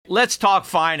Let's talk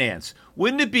finance.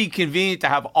 Wouldn't it be convenient to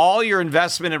have all your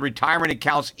investment and retirement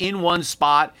accounts in one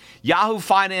spot? Yahoo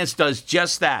Finance does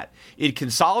just that. It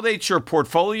consolidates your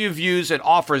portfolio views and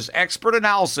offers expert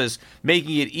analysis,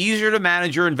 making it easier to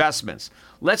manage your investments.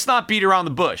 Let's not beat around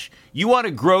the bush. You want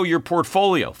to grow your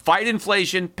portfolio, fight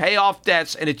inflation, pay off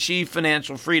debts, and achieve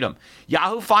financial freedom.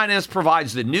 Yahoo Finance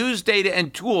provides the news, data,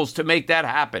 and tools to make that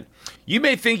happen. You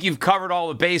may think you've covered all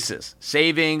the bases: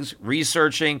 savings,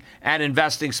 researching, and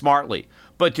investing smartly.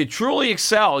 But to truly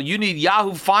excel, you need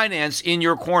Yahoo Finance in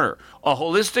your corner. A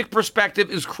holistic perspective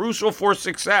is crucial for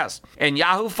success, and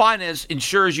Yahoo Finance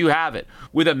ensures you have it.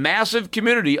 With a massive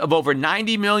community of over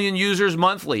 90 million users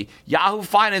monthly, Yahoo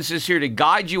Finance is here to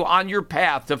guide you on your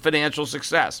path to financial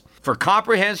success. For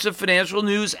comprehensive financial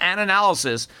news and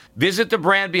analysis, visit the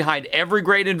brand behind every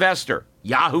great investor,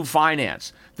 Yahoo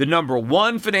Finance, the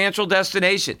 #1 financial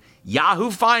destination,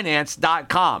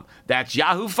 yahoofinance.com. That's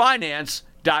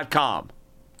yahoofinance.com.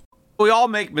 We all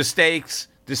make mistakes,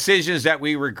 decisions that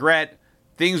we regret,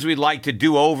 things we'd like to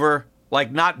do over,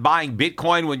 like not buying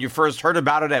Bitcoin when you first heard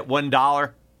about it at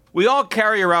 $1. We all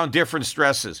carry around different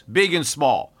stresses, big and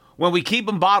small. When we keep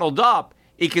them bottled up,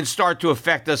 it can start to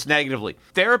affect us negatively.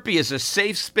 Therapy is a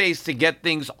safe space to get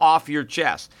things off your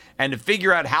chest and to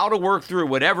figure out how to work through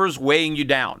whatever's weighing you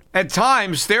down. At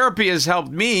times, therapy has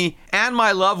helped me and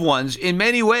my loved ones in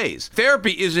many ways.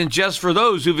 Therapy isn't just for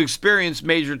those who've experienced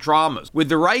major traumas. With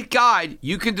the right guide,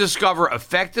 you can discover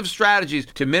effective strategies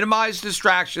to minimize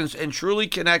distractions and truly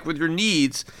connect with your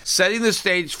needs, setting the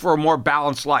stage for a more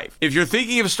balanced life. If you're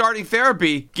thinking of starting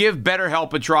therapy, give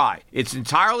BetterHelp a try. It's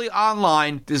entirely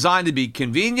online, designed to be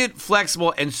convenient,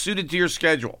 flexible, and suited to your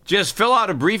schedule. Just fill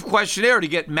out a brief questionnaire to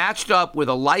get matched up with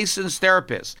a licensed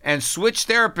therapist and switch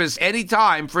therapists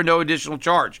anytime for no additional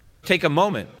charge. Take a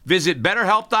moment. Visit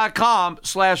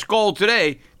BetterHelp.com/gold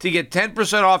today to get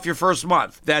 10% off your first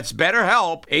month. That's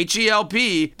BetterHelp,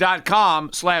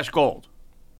 HELP.com/gold.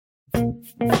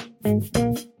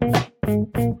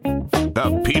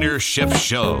 The Peter Schiff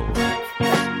Show.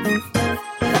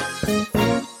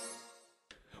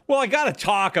 Well, I got to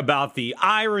talk about the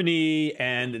irony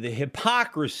and the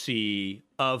hypocrisy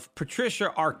of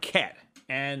Patricia Arquette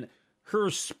and her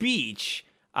speech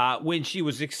when she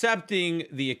was accepting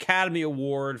the Academy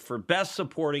Award for Best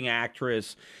Supporting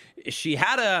Actress. She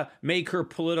had to make her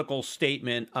political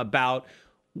statement about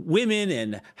women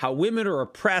and how women are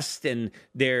oppressed and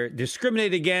they're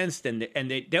discriminated against and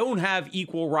they don't have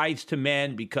equal rights to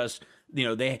men because, you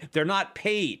know, they're not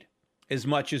paid as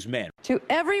much as men. To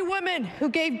every woman who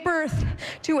gave birth,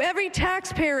 to every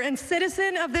taxpayer and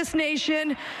citizen of this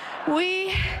nation,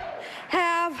 we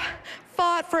have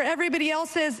fought for everybody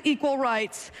else's equal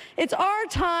rights. It's our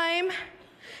time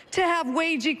to have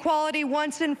wage equality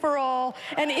once and for all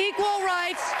and equal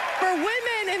rights for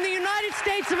women in the United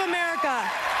States of America.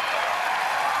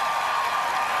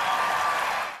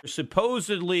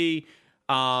 Supposedly,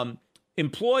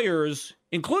 employers,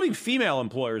 including female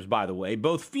employers, by the way,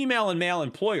 both female and male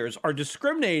employers are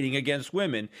discriminating against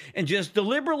women and just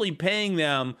deliberately paying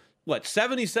them,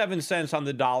 77 cents on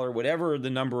the dollar, whatever the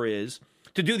number is,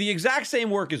 to do the exact same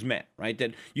work as men, right?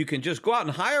 That you can just go out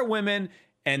and hire women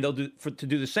and they'll to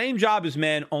do the same job as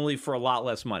men, only for a lot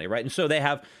less money, right? And so they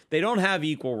don't have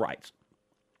equal rights.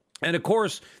 And of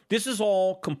course, this is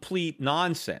all complete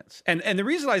nonsense. And the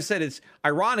reason I said it's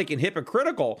ironic and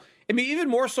hypocritical, I mean, even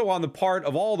more so on the part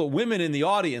of all the women in the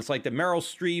audience, like the Meryl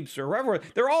Streeps or whoever,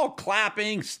 they're all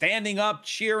clapping, standing up,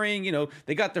 cheering, you know,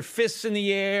 they got their fists in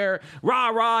the air, rah,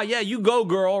 rah, yeah, you go,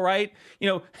 girl, right? You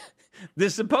know, the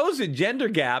supposed gender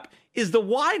gap is the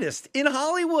widest in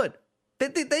Hollywood.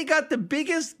 They got the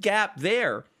biggest gap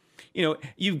there. You know,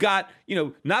 you've got, you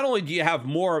know, not only do you have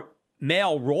more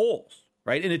male roles,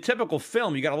 right? In a typical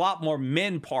film, you got a lot more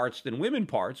men parts than women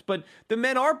parts, but the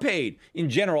men are paid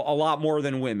in general a lot more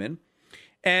than women.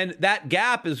 And that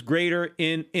gap is greater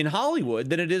in Hollywood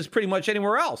than it is pretty much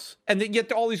anywhere else. And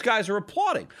yet all these guys are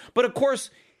applauding. But of course,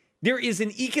 there is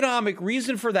an economic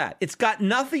reason for that. It's got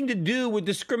nothing to do with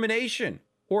discrimination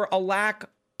or a lack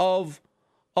of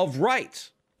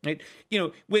rights. Right? You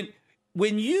know,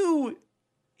 when you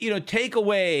take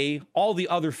away all the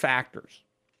other factors,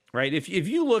 right? If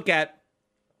you look at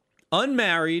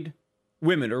unmarried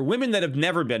women or women that have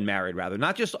never been married, rather,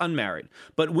 not just unmarried,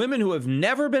 but women who have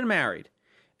never been married,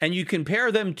 and you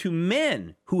compare them to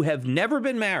men who have never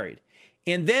been married,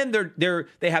 and then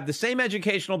they have the same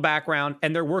educational background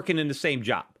and they're working in the same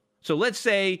job. So let's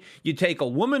say you take a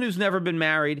woman who's never been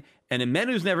married and a man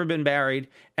who's never been married,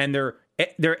 and they're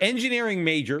engineering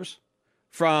majors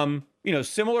from, you know,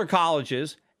 similar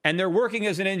colleges, and they're working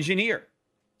as an engineer,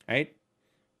 right?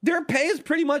 their pay is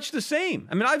pretty much the same.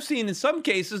 I mean, I've seen in some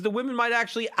cases the women might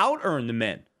actually out-earn the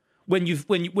men when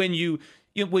you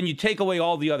take away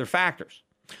all the other factors.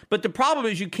 But the problem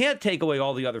is you can't take away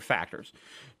all the other factors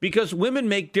because women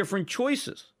make different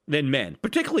choices than men,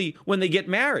 particularly when they get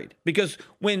married. Because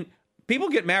when people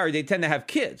get married, they tend to have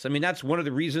kids. I mean, that's one of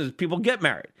the reasons people get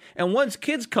married. And once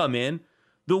kids come in,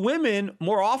 the women,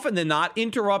 more often than not,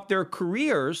 interrupt their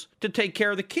careers to take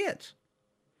care of the kids.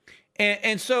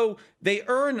 And so they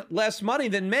earn less money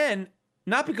than men,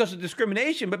 not because of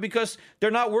discrimination, but because they're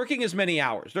not working as many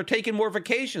hours. They're taking more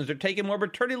vacations. They're taking more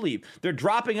maternity leave. They're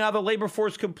dropping out of the labor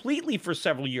force completely for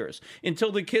several years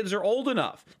until the kids are old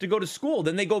enough to go to school.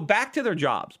 Then they go back to their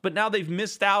jobs. But now they've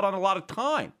missed out on a lot of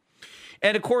time.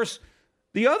 And of course,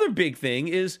 the other big thing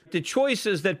is the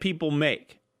choices that people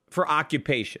make for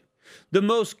occupation. The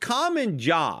most common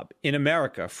job in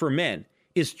America for men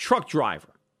is truck driver,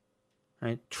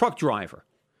 right? Truck driver.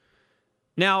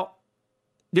 Now,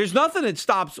 there's nothing that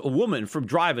stops a woman from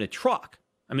driving a truck.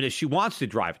 I mean, if she wants to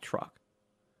drive a truck.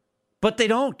 But they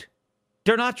don't.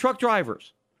 They're not truck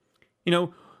drivers. You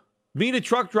know, being a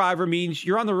truck driver means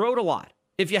you're on the road a lot.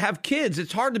 If you have kids,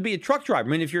 it's hard to be a truck driver.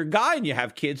 I mean, if you're a guy and you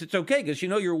have kids, it's okay because you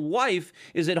know your wife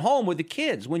is at home with the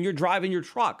kids when you're driving your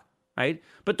truck, right?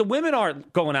 But the women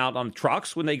aren't going out on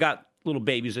trucks when they got little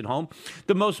babies at home.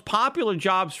 The most popular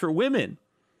jobs for women,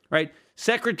 right?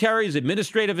 Secretaries,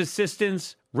 administrative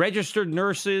assistants, registered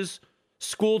nurses,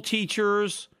 school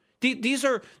teachers. These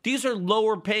are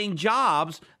lower paying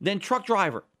jobs than truck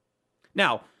driver.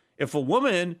 Now, if a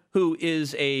woman who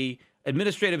is a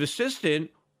administrative assistant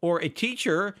or a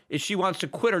teacher, if she wants to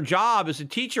quit her job as a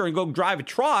teacher and go drive a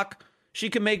truck, she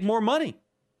can make more money.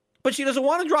 But she doesn't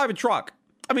want to drive a truck.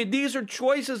 I mean, these are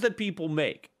choices that people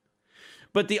make.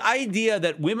 But the idea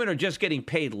that women are just getting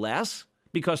paid less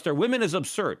because they're women is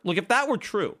absurd. Look, if that were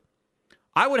true,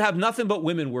 I would have nothing but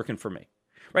women working for me,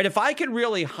 right? If I could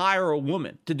really hire a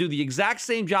woman to do the exact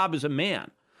same job as a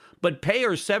man, but pay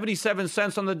her 77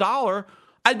 cents on the dollar,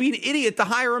 I'd be an idiot to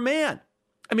hire a man.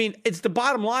 I mean, it's the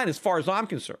bottom line as far as I'm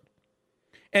concerned.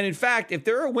 And in fact, if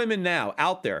there are women now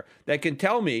out there that can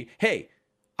tell me, hey,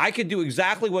 I could do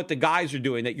exactly what the guys are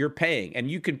doing that you're paying, and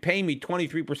you can pay me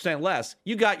 23% less,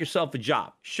 you got yourself a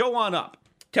job. Show on up.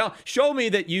 Show me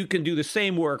that you can do the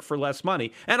same work for less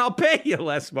money, and I'll pay you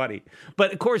less money.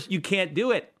 But of course, you can't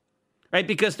do it, right?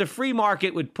 Because the free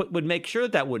market would make sure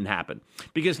that wouldn't happen.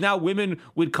 Because now women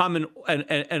would come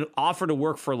and offer to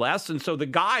work for less, and so the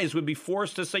guys would be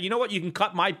forced to say, you know what, you can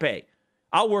cut my pay.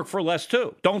 I'll work for less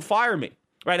too. Don't fire me,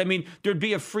 right? I mean, there'd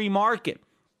be a free market,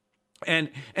 and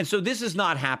so this is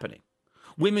not happening.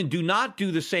 Women do not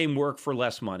do the same work for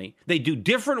less money. They do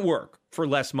different work for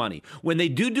less money. When they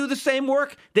do the same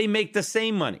work, they make the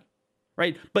same money,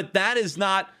 right? But that is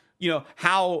not,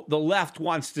 how the left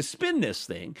wants to spin this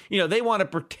thing. They want to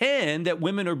pretend that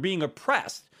women are being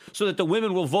oppressed so that the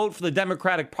women will vote for the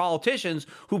Democratic politicians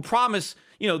who promise,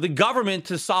 the government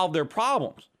to solve their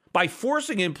problems by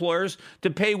forcing employers to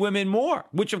pay women more,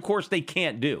 which of course they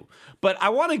can't do. But I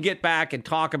want to get back and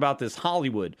talk about this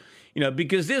Hollywood,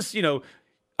 because this,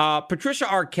 Patricia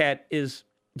Arquette is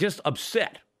just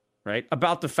upset, right,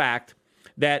 about the fact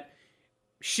that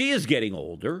she is getting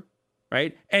older,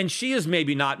 right, and she is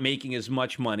maybe not making as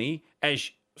much money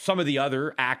as some of the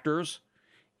other actors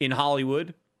in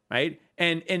Hollywood, right,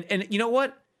 and you know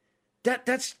what,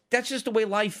 that's just the way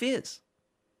life is,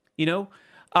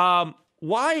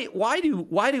 why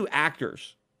do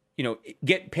actors,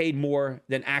 get paid more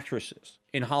than actresses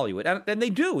in Hollywood, and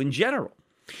they do in general?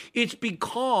 It's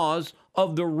because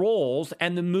of the roles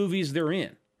and the movies they're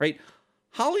in, right?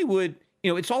 Hollywood,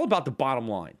 it's all about the bottom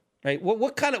line, right?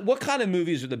 What kind of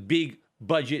movies are the big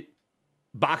budget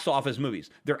box office movies?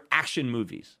 They're action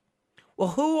movies. Well,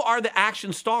 who are the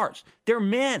action stars? They're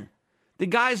men. The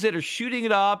guys that are shooting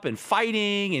it up and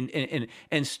fighting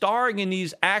and starring in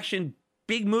these action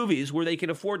big movies where they can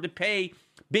afford to pay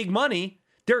big money,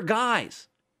 they're guys,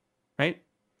 right?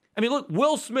 I mean, look,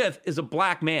 Will Smith is a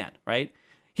black man, right?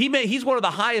 He's one of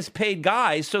the highest paid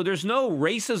guys, so there's no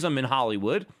racism in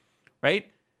Hollywood,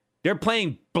 right? They're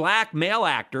playing black male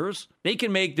actors. They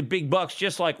can make the big bucks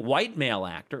just like white male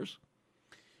actors.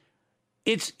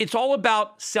 It's all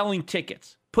about selling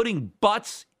tickets, putting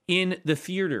butts in the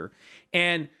theater.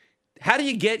 And how do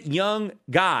you get young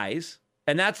guys,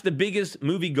 and that's the biggest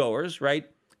moviegoers, right?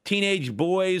 Teenage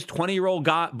boys, 20-year-old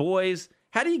boys.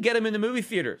 How do you get them in the movie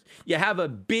theaters? You have a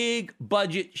big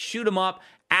budget, shoot 'em up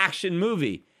action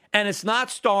movie. And it's not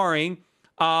starring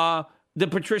the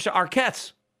Patricia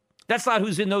Arquettes. That's not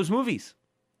who's in those movies.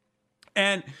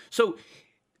 And so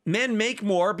men make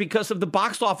more because of the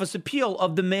box office appeal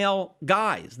of the male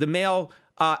guys, the male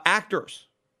actors,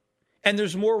 And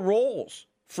there's more roles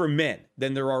for men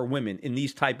than there are women in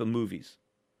these type of movies.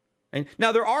 And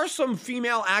now there are some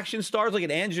female action stars like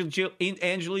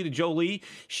Angelina Jolie.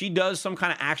 She does some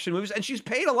kind of action movies, and she's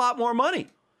paid a lot more money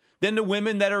than the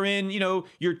women that are in, your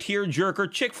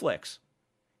tearjerker chick flicks.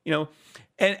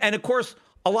 And of course,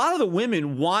 a lot of the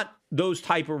women want those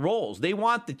type of roles. They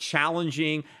want the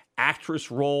challenging actress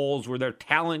roles where their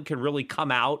talent can really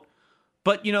come out.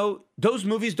 But, those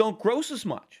movies don't gross as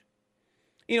much.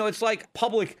 It's like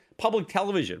public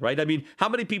television, right? I mean, how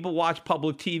many people watch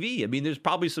public TV? I mean, there's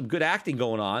probably some good acting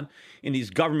going on in these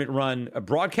government-run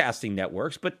broadcasting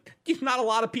networks, but not a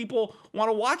lot of people want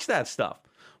to watch that stuff.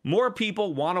 More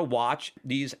people want to watch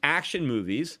these action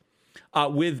movies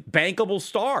with bankable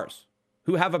stars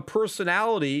who have a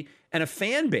personality and a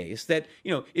fan base that,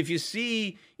 if you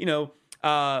see,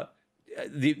 the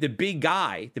big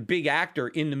guy, the big actor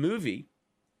in the movie,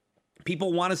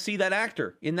 people want to see that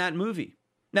actor in that movie.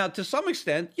 Now, to some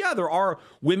extent, yeah, there are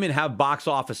women have box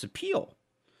office appeal,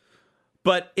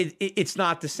 but it's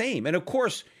not the same. And of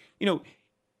course,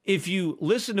 if you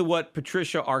listen to what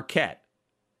Patricia Arquette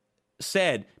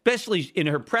said, especially in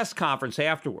her press conference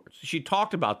afterwards, she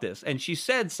talked about this and she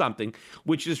said something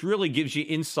which just really gives you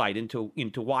insight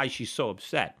into why she's so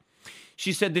upset.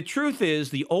 She said, the truth is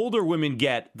the older women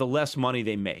get, the less money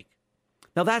they make.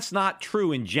 Now, that's not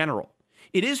true in general.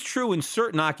 It is true in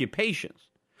certain occupations.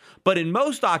 But in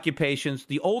most occupations,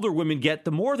 the older women get,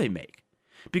 the more they make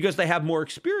because they have more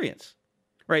experience,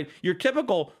 right? Your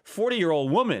typical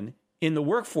 40-year-old woman in the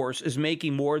workforce is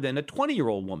making more than a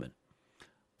 20-year-old woman.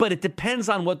 But it depends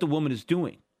on what the woman is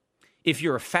doing. If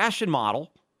you're a fashion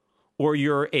model or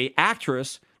you're an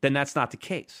actress, then that's not the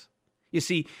case. You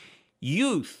see,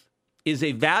 youth is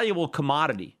a valuable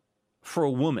commodity for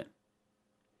a woman.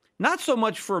 Not so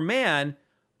much for a man,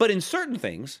 but in certain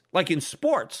things, like in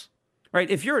sports, right?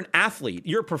 If you're an athlete,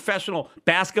 you're a professional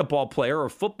basketball player or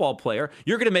football player,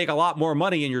 you're going to make a lot more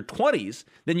money in your 20s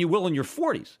than you will in your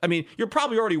 40s. I mean, you're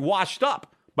probably already washed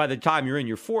up by the time you're in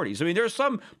your 40s. I mean, there are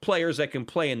some players that can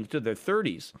play into their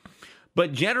 30s,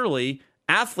 but generally,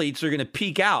 athletes are going to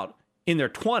peak out in their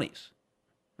 20s,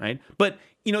 right? But,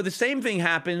 the same thing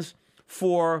happens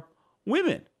for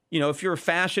women. If you're a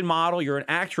fashion model, you're an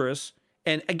actress,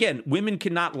 and again, women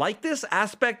cannot like this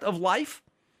aspect of life,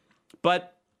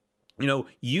 but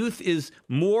youth is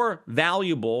more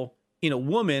valuable in a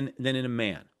woman than in a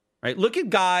man, right? Look at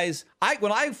guys.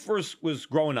 When I first was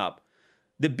growing up,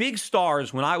 the big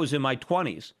stars when I was in my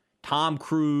 20s, Tom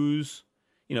Cruise,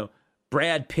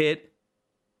 Brad Pitt,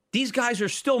 these guys are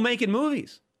still making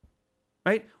movies,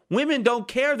 right? Women don't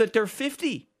care that they're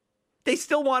 50. They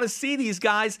still want to see these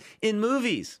guys in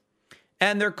movies.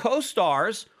 And their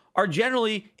co-stars are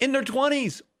generally in their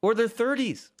 20s or their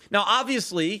 30s. Now,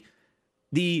 obviously,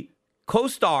 the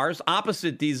co-stars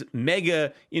opposite these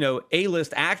mega,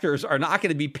 A-list actors are not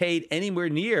going to be paid anywhere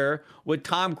near what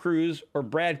Tom Cruise or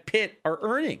Brad Pitt are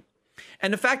earning.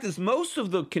 And the fact is, most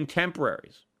of the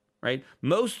contemporaries, right,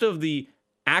 most of the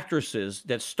actresses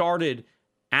that started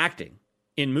acting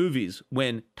in movies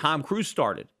when Tom Cruise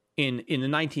started in the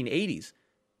 1980s,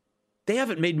 they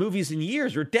haven't made movies in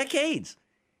years or decades.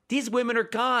 These women are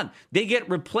gone. They get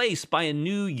replaced by a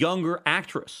new, younger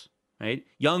actress, right?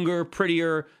 Younger,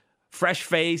 prettier, fresh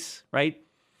face, right?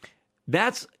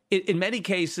 That's, in many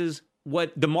cases,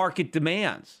 what the market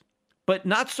demands, but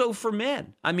not so for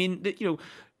men. I mean,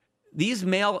 these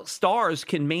male stars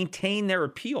can maintain their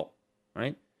appeal,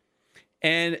 right?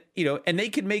 And, and they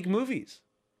can make movies.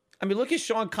 I mean, look at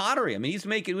Sean Connery. I mean,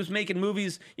 he was making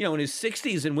movies, in his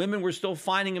 60s, and women were still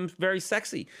finding him very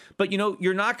sexy. But,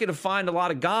 you're not going to find a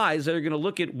lot of guys that are going to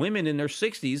look at women in their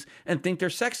 60s and think they're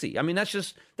sexy. I mean, that's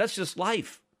just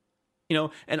life.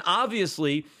 And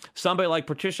obviously somebody like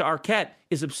Patricia Arquette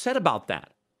is upset about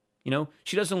that.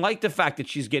 She doesn't like the fact that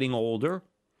she's getting older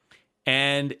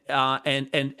and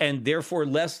therefore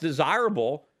less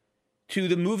desirable to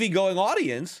the movie-going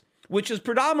audience, which is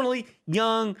predominantly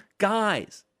young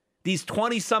guys. These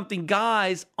 20-something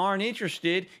guys aren't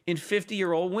interested in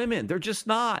 50-year-old women. They're just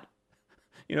not,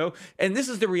 and this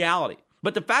is the reality.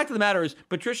 But the fact of the matter is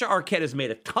Patricia Arquette has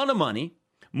made a ton of money,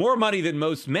 more money than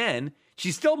most men.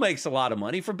 She still makes a lot of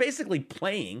money for basically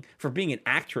playing, for being an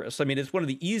actress. I mean, it's one of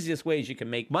the easiest ways you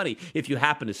can make money if you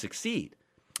happen to succeed.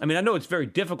 I mean, I know it's very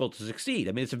difficult to succeed.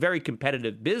 I mean, it's a very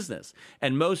competitive business.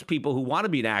 And most people who want to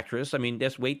be an actress, I mean,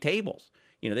 just wait tables.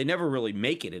 They never really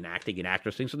make it in acting and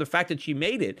actressing. So the fact that she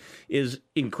made it is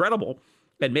incredible.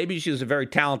 And maybe she's a very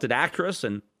talented actress.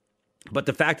 But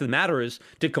the fact of the matter is,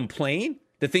 to complain,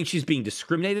 to think she's being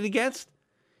discriminated against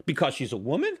because she's a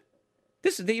woman,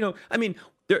 this is, I mean,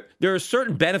 there are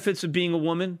certain benefits of being a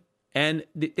woman. and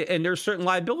there's certain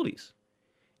liabilities.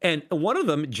 And one of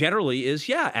them generally is,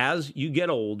 as you get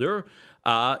older,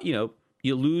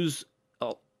 you lose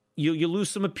you lose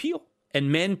some appeal,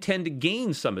 and men tend to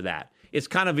gain some of that. It's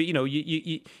kind of,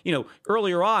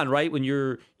 earlier on, right, when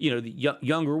you're, the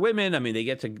younger women, I mean, they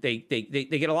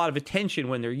get a lot of attention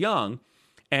when they're young,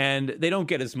 and they don't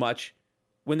get as much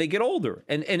when they get older.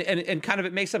 And kind of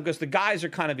it makes up because the guys are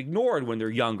kind of ignored when they're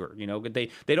younger. They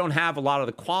don't have a lot of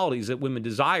the qualities that women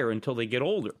desire until they get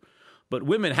older. But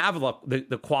women have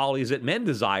the qualities that men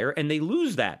desire, and they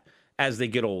lose that as they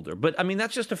get older. But, I mean,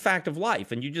 that's just a fact of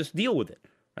life, and you just deal with it.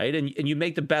 Right. And you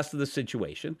make the best of the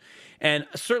situation. And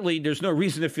certainly there's no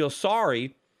reason to feel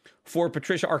sorry for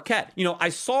Patricia Arquette. I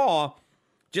saw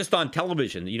just on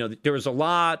television, there was a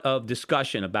lot of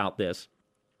discussion about this.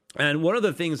 And one of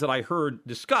the things that I heard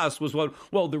discussed was,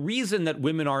 well, the reason that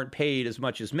women aren't paid as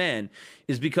much as men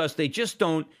is because they just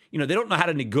don't, they don't know how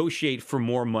to negotiate for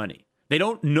more money. They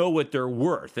don't know what they're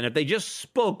worth. And if they just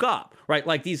spoke up, right,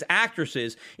 like these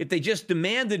actresses, if they just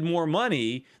demanded more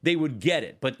money, they would get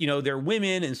it. But, they're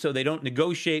women, and so they don't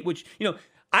negotiate, which,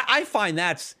 I find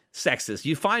that's sexist.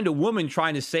 You find a woman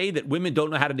trying to say that women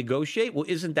don't know how to negotiate. Well,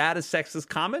 isn't that a sexist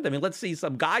comment? I mean, let's see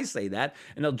some guys say that,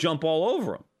 and they'll jump all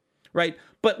over them, right?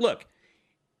 But look,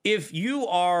 if you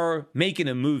are making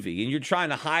a movie and you're trying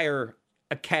to hire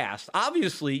a cast,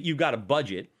 obviously you've got a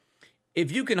budget. If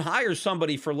you can hire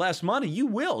somebody for less money, you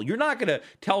will. You're not going to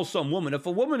tell some woman, if a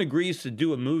woman agrees to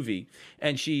do a movie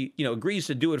and she, agrees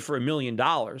to do it for $1 million,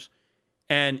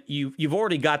 and you've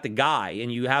already got the guy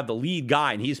and you have the lead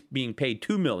guy and he's being paid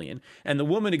 $2 million, and the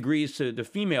woman agrees to the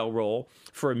female role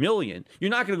for $1 million,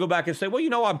 you're not going to go back and say,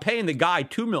 well, I'm paying the guy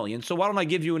 $2 million, so why don't I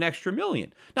give you an extra $1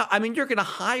 million? Now, I mean, you're going to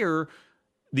hire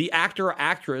the actor or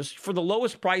actress for the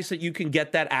lowest price that you can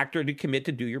get that actor to commit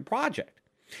to do your project.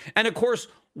 And of course,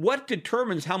 what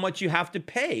determines how much you have to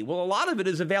pay? Well, a lot of it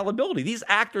is availability. These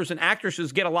actors and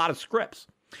actresses get a lot of scripts.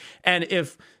 And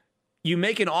if you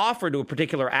make an offer to a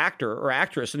particular actor or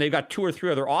actress and they've got 2 or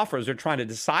 3 other offers they're trying to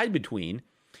decide between,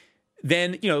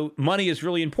 then, money is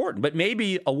really important. But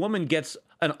maybe a woman gets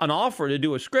an offer to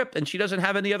do a script and she doesn't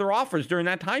have any other offers during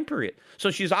that time period.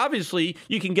 So she's obviously,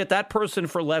 you can get that person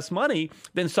for less money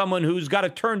than someone who's got to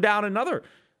turn down another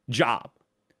job,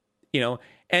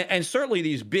 And certainly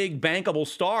these big bankable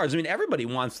stars, I mean, everybody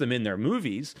wants them in their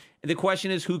movies. The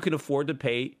question is who can afford to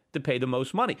pay the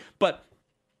most money. But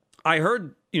I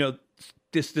heard,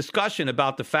 this discussion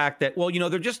about the fact that, well,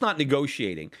 they're just not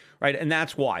negotiating, right? And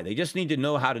that's why. They just need to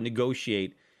know how to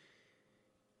negotiate.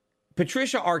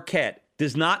 Patricia Arquette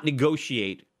does not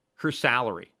negotiate her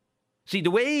salary. See,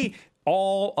 the way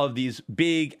all of these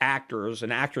big actors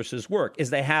and actresses work is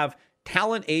they have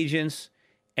talent agents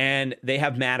and they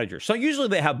have managers. So usually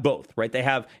they have both, right? They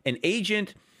have an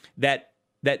agent that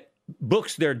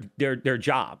books their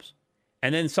jobs.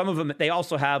 And then some of them, they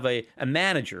also have a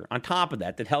manager on top of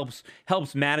that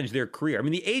helps manage their career. I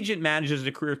mean, the agent manages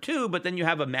the career too, but then you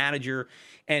have a manager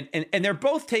and they're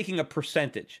both taking a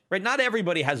percentage, right? Not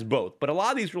everybody has both, but a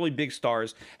lot of these really big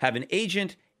stars have an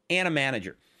agent and a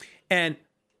manager. And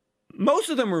most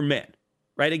of them are men.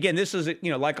 Right. Again, this is,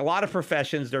 like a lot of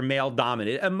professions, they're male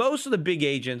dominated. And most of the big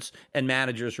agents and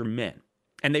managers are men.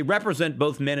 And they represent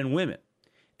both men and women.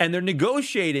 And they're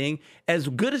negotiating as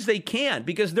good as they can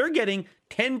because they're getting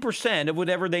 10% of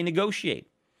whatever they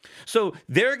negotiate. So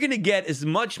they're going to get as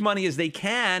much money as they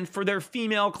can for their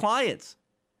female clients.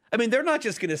 I mean, they're not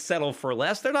just going to settle for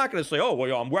less. They're not going to say, oh,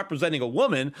 well, I'm representing a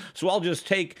woman, so I'll just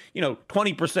take,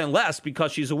 20% less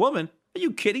because she's a woman. Are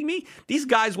you kidding me? These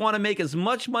guys want to make as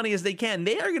much money as they can.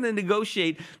 They are going to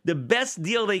negotiate the best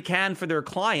deal they can for their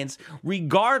clients,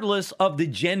 regardless of the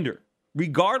gender,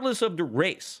 regardless of the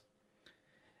race.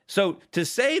 So to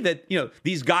say that,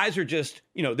 these guys are just,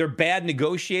 they're bad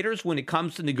negotiators when it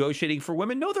comes to negotiating for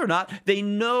women, no, they're not. They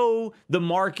know the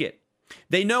market.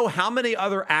 They know how many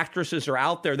other actresses are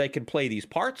out there that can play these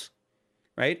parts,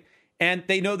 right? And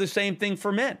they know the same thing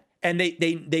for men. And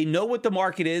they know what the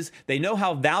market is, they know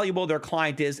how valuable their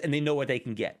client is, and they know what they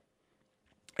can get.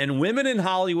 And women in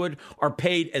Hollywood are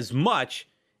paid as much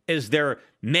as their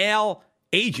male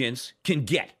agents can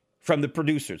get from the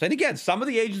producers. And again, some of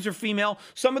the agents are female,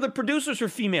 some of the producers are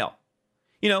female.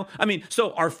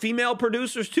 So are female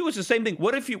producers too? It's the same thing.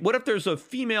 What if there's a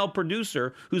female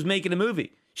producer who's making a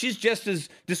movie? She's just as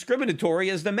discriminatory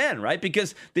as the men, right?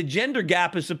 Because the gender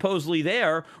gap is supposedly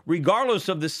there regardless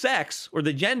of the sex or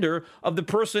the gender of the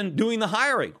person doing the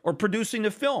hiring or producing the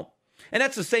film. And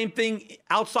that's the same thing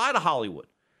outside of Hollywood,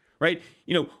 right?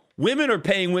 Women are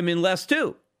paying women less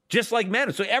too, just like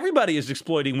men. So everybody is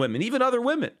exploiting women, even other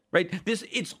women, right?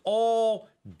 It's all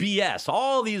BS.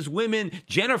 All these women,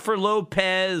 Jennifer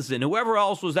Lopez and whoever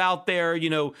else was out there,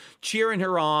 cheering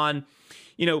her on,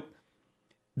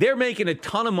 they're making a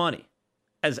ton of money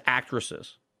as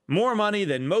actresses. More money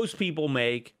than most people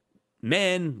make,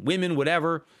 men, women,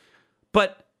 whatever.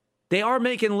 But they are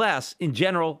making less in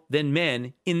general than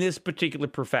men in this particular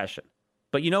profession.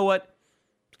 But you know what?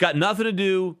 It's got nothing to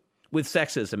do with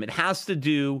sexism. It has to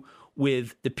do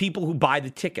with the people who buy the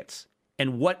tickets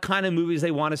and what kind of movies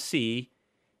they want to see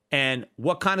and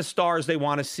what kind of stars they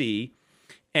want to see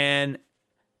and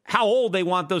how old they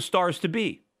want those stars to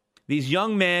be. These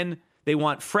young men, they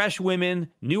want fresh women,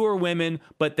 newer women,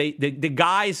 but the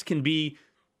guys can be,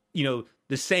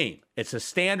 the same. It's a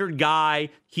standard guy.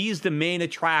 He's the main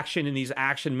attraction in these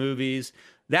action movies.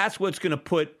 That's what's going to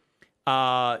put,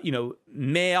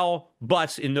 male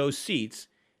butts in those seats.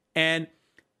 And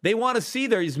they want to see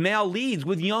these male leads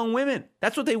with young women.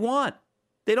 That's what they want.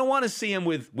 They don't want to see them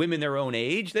with women their own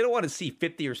age. They don't want to see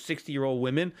 50 or 60-year-old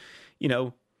women,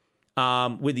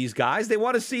 with these guys. They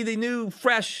want to see the new,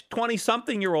 fresh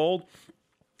 20-something-year-old.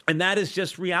 And that is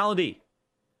just reality.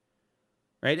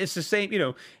 Right? It's the same,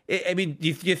 do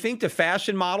you think the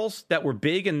fashion models that were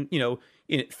big in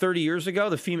 30 years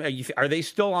ago, the female, are they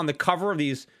still on the cover of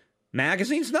these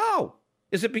magazines? No.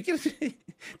 Is it because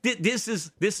this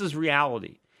is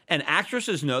reality? And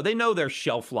actresses know their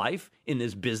shelf life in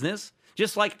this business,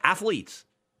 just like athletes.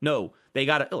 No, they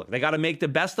got to make the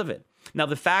best of it. Now,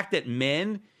 the fact that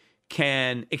men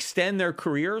can extend their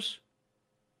careers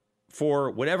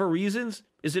for whatever reasons,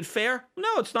 is it fair?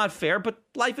 No, it's not fair, but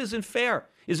life isn't fair.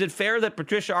 Is it fair that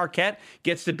Patricia Arquette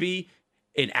gets to be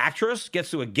an actress,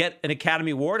 gets to get an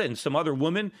Academy Award, and some other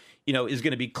woman, is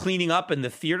going to be cleaning up in the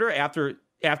theater after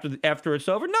it's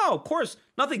over? No, of course,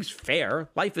 nothing's fair.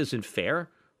 Life isn't fair,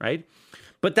 right?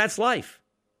 But that's life.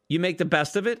 You make the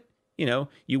best of it.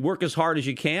 You work as hard as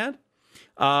you can.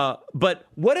 But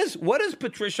what is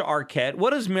Patricia Arquette?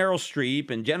 What is Meryl Streep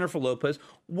and Jennifer Lopez?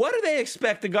 What do they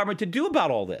expect the government to do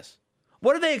about all this?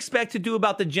 What do they expect to do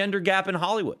about the gender gap in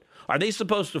Hollywood? Are they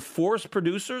supposed to force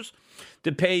producers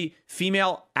to pay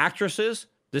female actresses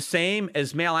the same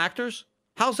as male actors?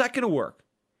 How's that going to work?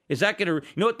 Is that going to,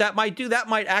 what that might do? That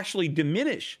might actually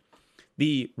diminish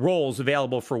the roles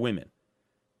available for women.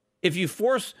 If you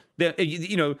force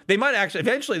they might actually,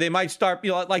 eventually they might start,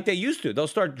 like they used to. They'll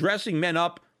start dressing men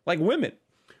up like women,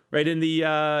 right? In the,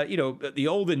 the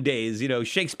olden days,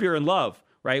 Shakespeare in Love,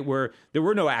 right? Where there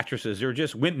were no actresses. There were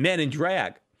just men in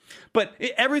drag. But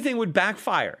everything would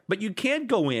backfire. But you can't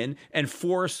go in and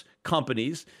force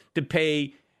companies to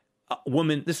pay a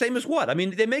woman the same as what? I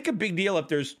mean, they make a big deal if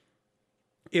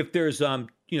there's a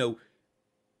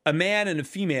man and a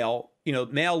female,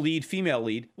 male lead, female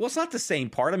lead. Well, it's not the same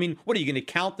part. I mean, what are you going to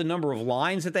count the number of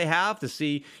lines that they have to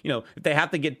see, if they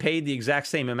have to get paid the exact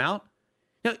same amount?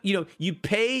 No,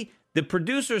 the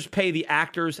producers pay the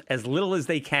actors as little as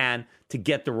they can to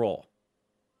get the role.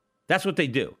 That's what they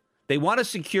do. They want to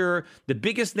secure the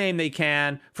biggest name they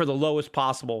can for the lowest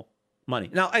possible money.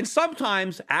 Now, and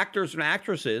sometimes actors and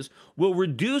actresses will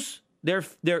reduce their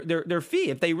fee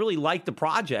if they really like the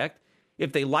project,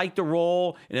 if they like the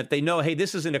role, and if they know, hey,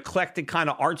 this is an eclectic kind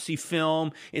of artsy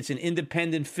film, it's an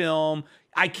independent film,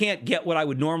 I can't get what I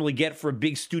would normally get for a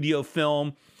big studio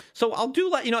film. So I'll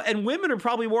do and women are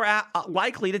probably more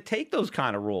likely to take those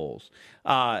kind of roles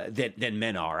than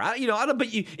men are. But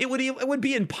it would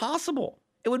be impossible.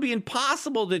 It would be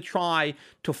impossible to try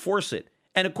to force it.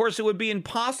 And of course, it would be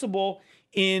impossible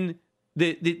in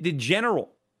the general,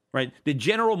 right? The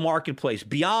general marketplace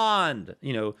beyond,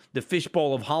 the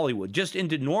fishbowl of Hollywood, just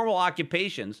into normal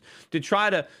occupations to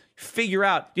try to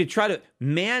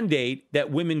mandate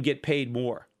that women get paid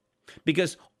more.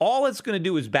 Because all it's going to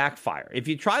do is backfire. If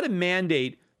you try to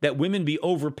mandate that women be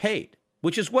overpaid,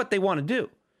 which is what they want to do,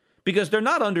 because they're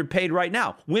not underpaid right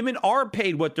now. Women are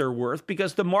paid what they're worth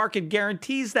because the market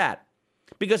guarantees that.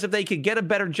 Because if they could get a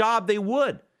better job, they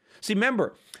would. See,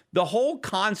 remember, the whole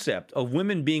concept of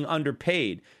women being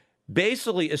underpaid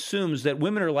basically assumes that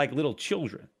women are like little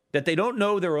children, that they don't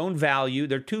know their own value.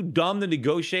 They're too dumb to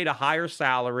negotiate a higher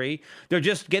salary. They're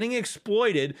just getting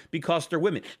exploited because they're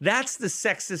women. That's the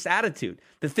sexist attitude,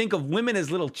 to think of women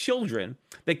as little children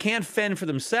that can't fend for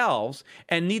themselves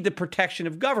and need the protection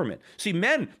of government. See,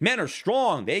 men are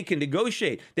strong. They can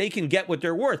negotiate. They can get what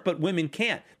they're worth, but women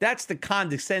can't. That's the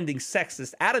condescending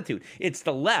sexist attitude. It's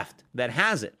the left that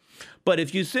has it. But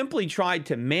if you simply tried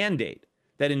to mandate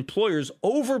that employers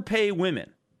overpay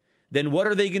women, then what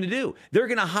are they going to do? They're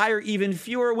going to hire even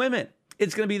fewer women.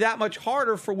 It's going to be that much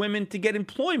harder for women to get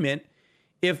employment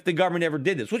if the government ever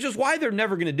did this, which is why they're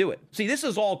never going to do it. See, this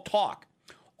is all talk.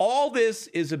 all this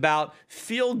is about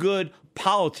feel-good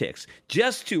politics,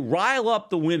 just to rile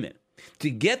up the women, to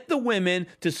get the women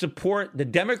to support the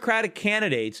Democratic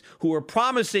candidates who are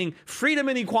promising freedom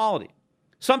and equality,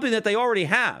 something that they already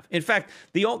have. In fact,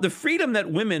 the freedom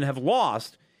that women have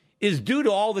lost is due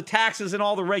to all the taxes and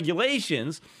all the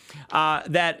regulations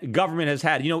that government has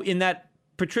had. In that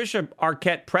Patricia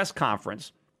Arquette press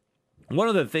conference, one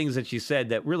of the things that she said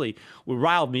that really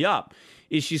riled me up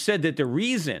is she said that the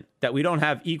reason that we don't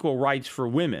have equal rights for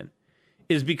women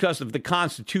is because of the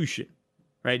Constitution,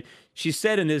 right? She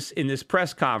said in this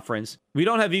press conference, we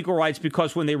don't have equal rights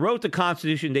because when they wrote the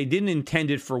Constitution, they didn't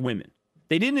intend it for women.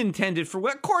 They didn't intend it for,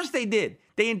 of course they did.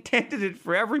 They intended it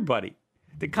for everybody.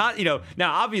 Now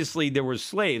obviously there were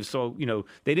slaves, so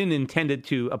they didn't intend it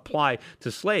to apply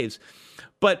to slaves,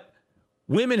 but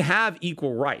women have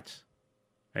equal rights,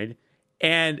 right?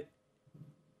 And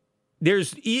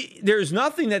there's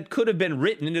nothing that could have been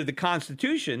written into the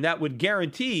Constitution that would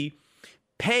guarantee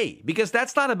pay, because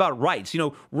that's not about rights.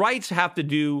 Rights have to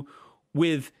do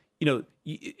with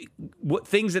what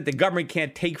things that the government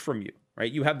can't take from you,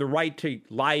 right? You have the right to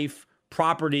life,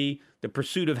 property, the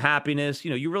pursuit of happiness.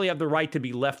 You really have the right to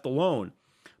be left alone.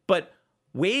 But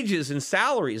wages and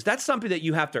salaries, that's something that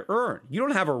you have to earn. You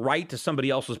don't have a right to somebody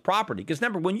else's property. Because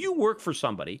remember, when you work for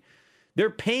somebody, they're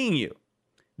paying you.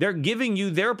 They're giving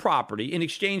you their property in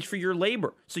exchange for your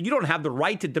labor. So you don't have the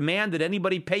right to demand that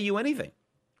anybody pay you anything,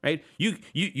 right?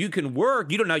 You can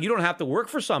work. You don't have to work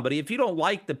for somebody. If you don't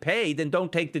like the pay, then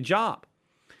don't take the job.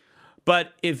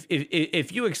 But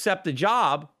if you accept the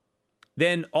job,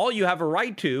 then all you have a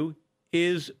right to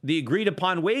is the agreed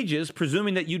upon wages,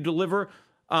 presuming that you deliver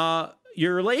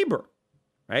your labor,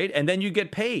 right? And then you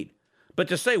get paid. But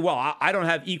to say, well, I don't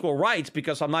have equal rights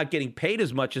because I'm not getting paid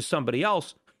as much as somebody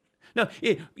else. No,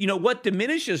 what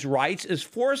diminishes rights is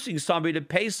forcing somebody to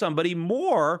pay somebody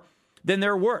more than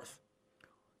they're worth.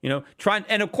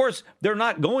 And of course, they're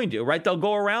not going to, right? They'll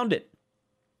go around it.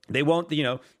 They won't,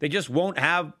 they just won't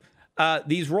have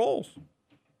these roles.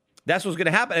 That's what's going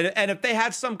to happen. And if they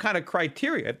had some kind of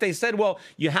criteria, if they said, well,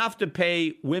 you have to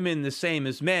pay women the same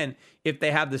as men if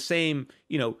they have the same,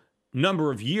 number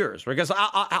of years, right?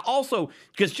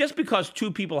 Because just because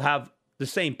two people have the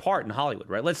same part in Hollywood,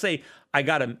 right? Let's say I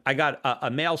got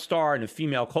a male star and a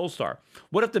female co-star.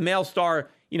 What if the male star,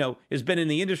 has been in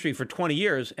the industry for 20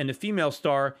 years and the female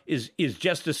star is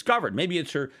just discovered? Maybe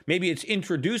it's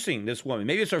introducing this woman.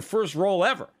 Maybe it's her first role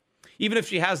ever. Even if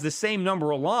she has the same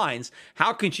number of lines,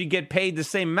 how can she get paid the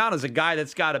same amount as a guy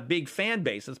that's got a big fan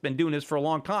base that's been doing this for a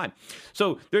long time?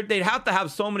 So they'd have to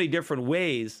have so many different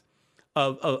ways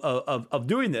of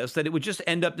doing this that it would just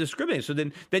end up discriminating. So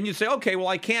then you say, okay, well,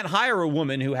 I can't hire a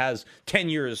woman who has 10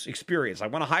 years experience. I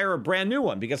want to hire a brand new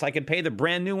one because I can pay the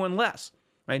brand new one less,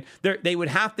 right? They would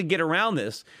have to get around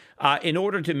this in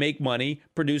order to make money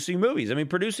producing movies. I mean,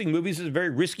 producing movies is a very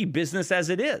risky business as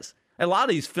it is. A lot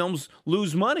of these films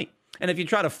lose money. And if you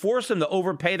try to force them to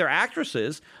overpay their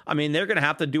actresses, I mean, they're going to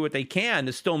have to do what they can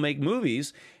to still make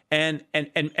movies and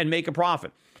make a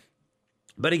profit.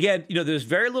 But again, there's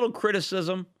very little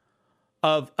criticism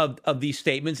of these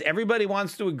statements. Everybody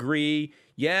wants to agree.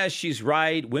 Yeah, she's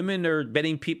right. Women are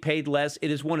getting paid less. It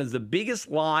is one of the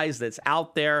biggest lies that's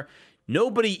out there.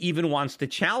 Nobody even wants to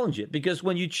challenge it, because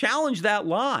when you challenge that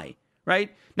lie,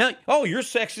 right? Now, oh, you're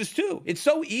sexist too. It's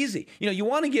so easy. You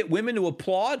want to get women to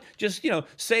applaud? Just,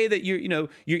 say that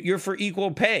you're for equal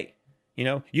pay.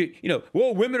 Well,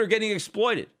 women are getting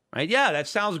exploited. Right? Yeah, that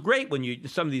sounds great when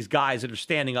some of these guys that are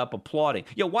standing up applauding.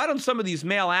 Why don't some of these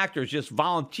male actors just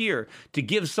volunteer to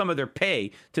give some of their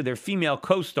pay to their female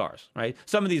co-stars, right?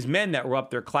 Some of these men that were up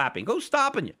there clapping. Who's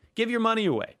stopping you? Give your money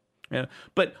away.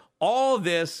 But all of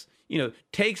this,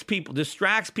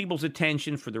 distracts people's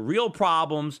attention for the real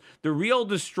problems. The real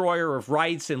destroyer of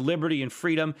rights and liberty and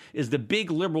freedom is the big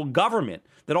liberal government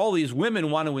that all these women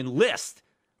want to enlist,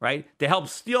 right, to help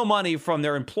steal money from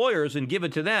their employers and give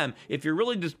it to them. If you're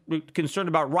really just concerned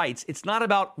about rights, it's not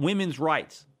about women's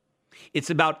rights. It's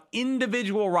about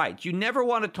individual rights. You never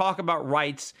want to talk about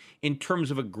rights in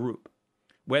terms of a group,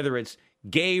 whether it's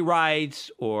gay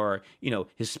rights or,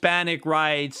 Hispanic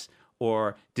rights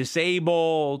or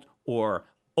disabled or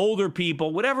older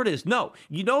people, whatever it is. No,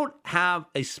 you don't have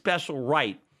a special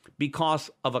right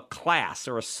because of a class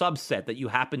or a subset that you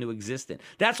happen to exist in.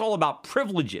 That's all about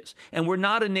privileges. And we're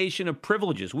not a nation of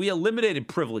privileges. We eliminated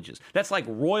privileges. That's like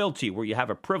royalty, where you have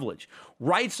a privilege.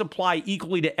 Rights apply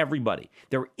equally to everybody.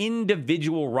 They're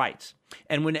individual rights.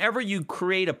 And whenever you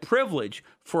create a privilege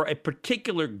for a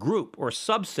particular group or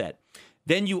subset,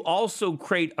 then you also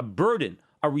create a burden,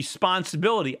 a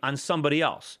responsibility on somebody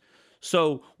else.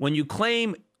 So when you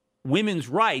claim women's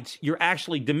rights, you're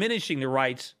actually diminishing the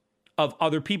rights of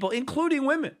other people, including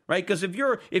women, right? Because if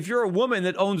you're a woman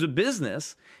that owns a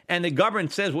business and the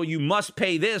government says, well, you must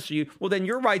pay this, well, then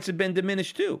your rights have been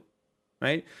diminished too,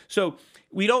 right? So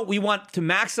we want to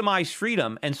maximize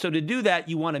freedom. And so to do that,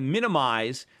 you want to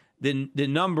minimize the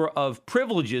number of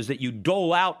privileges that you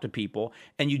dole out to people,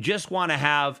 and you just want to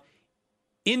have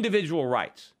individual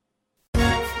rights.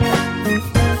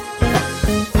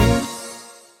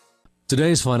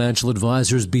 Today's financial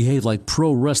advisors behave like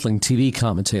pro wrestling TV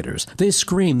commentators. They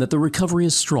scream that the recovery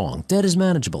is strong, debt is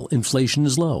manageable, inflation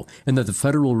is low, and that the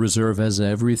Federal Reserve has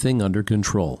everything under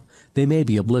control. They may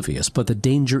be oblivious, but the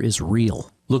danger is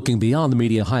real. Looking beyond the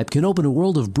media hype can open a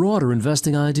world of broader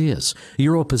investing ideas.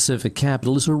 Euro Pacific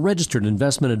Capital is a registered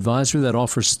investment advisor that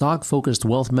offers stock-focused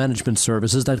wealth management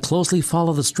services that closely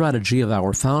follow the strategy of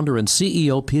our founder and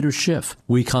CEO, Peter Schiff.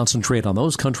 We concentrate on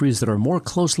those countries that are more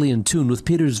closely in tune with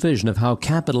Peter's vision of how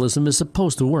capitalism is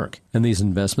supposed to work. And these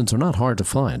investments are not hard to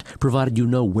find, provided you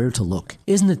know where to look.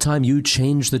 Isn't it time you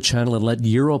change the channel and let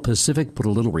Euro Pacific put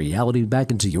a little reality back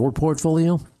into your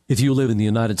portfolio? If you live in the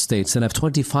United States and have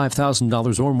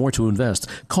 $25,000 or more to invest,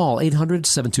 call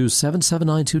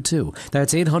 800-727-7922.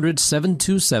 That's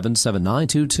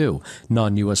 800-727-7922.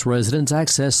 Non-U.S. residents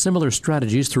access similar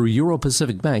strategies through Euro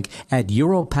Pacific Bank at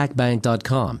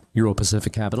europacbank.com. Euro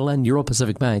Pacific Capital and Euro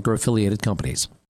Pacific Bank are affiliated companies.